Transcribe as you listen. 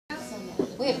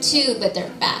We have two, but they're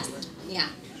fast. Yeah.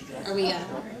 Are we, yeah.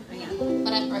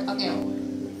 Whatever. Okay.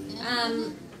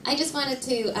 I just wanted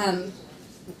to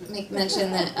make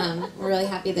mention that we're really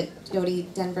happy that Jody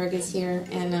Denberg is here.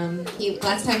 And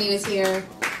last time he was here,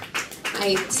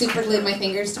 I super glued my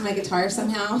fingers to my guitar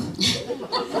somehow.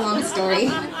 Long story.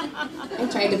 I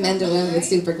tried to mend a wound with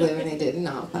super glue and it did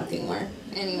not fucking work.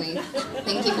 Anyways,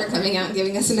 thank you for coming out and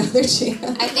giving us another chance.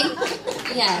 I think,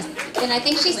 yes. And I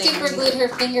think she super glued her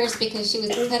fingers because she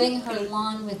was cutting her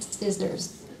lawn with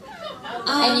scissors.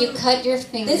 And you cut your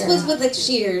finger. This was with the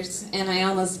shears, and I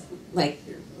almost, like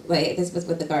this was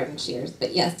with the garden shears.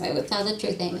 But yes, I was. Tell the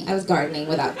truth, Amy. I was gardening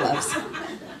without gloves. Tell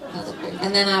the truth.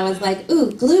 And then I was like,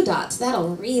 ooh, glue dots,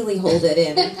 that'll really hold it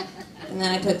in. And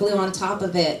then I put glue on top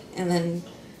of it, and then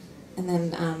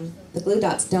the glue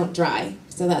dots don't dry.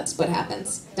 So that's what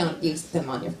happens. Don't use them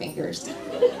on your fingers.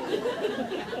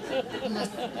 Unless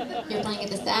you're playing at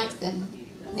the Saxon.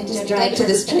 And just drive to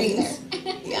the strings.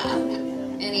 Yeah.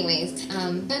 Anyways,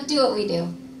 don't do what we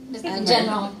do. Just in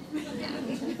general. Yeah.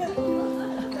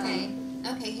 Okay.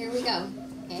 Okay, here we go.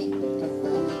 Okay.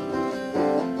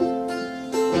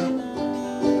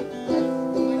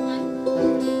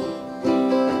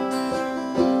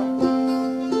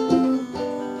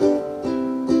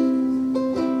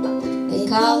 They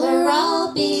call her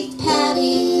all beef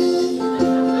patty.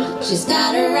 She's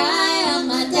got her eye on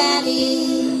my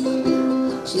daddy.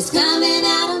 She's coming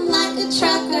at him like a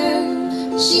trucker.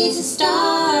 She's a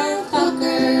star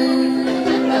fucker.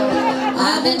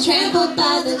 I've been trampled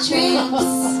by the tramps.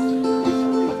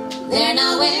 They're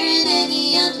not wearing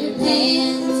any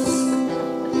underpants.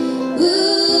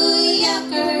 Ooh,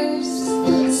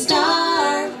 yuckers,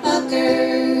 star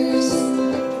fuckers.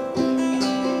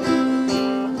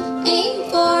 Aim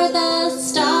for the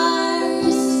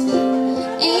stars.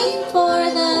 Aim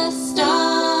for the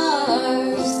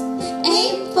stars.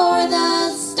 Aim for the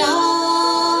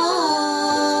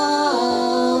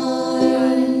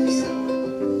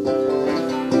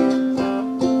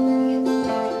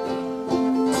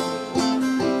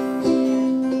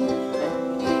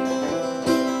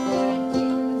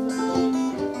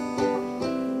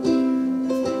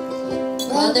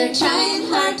well, they're trying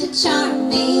hard to charm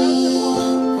me,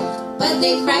 but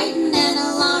they frighten and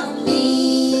alarm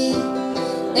me.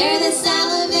 They're the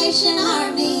salivation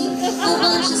army, a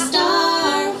bunch of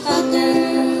star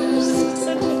fuckers.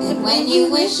 And when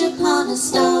you wish upon a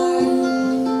star,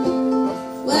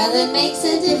 well, it makes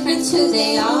a difference who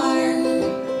they are.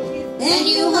 And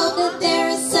you hope that they're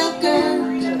a sucker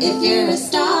if you're a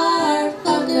star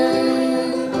fucker.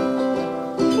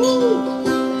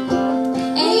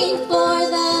 Aim for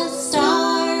the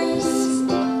stars.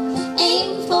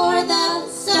 Aim for the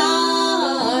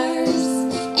stars.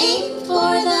 Aim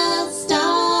for the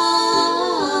stars.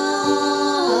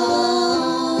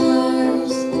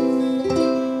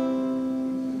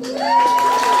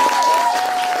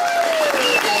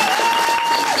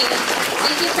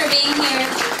 Thank you for being here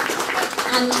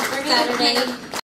on Saturday.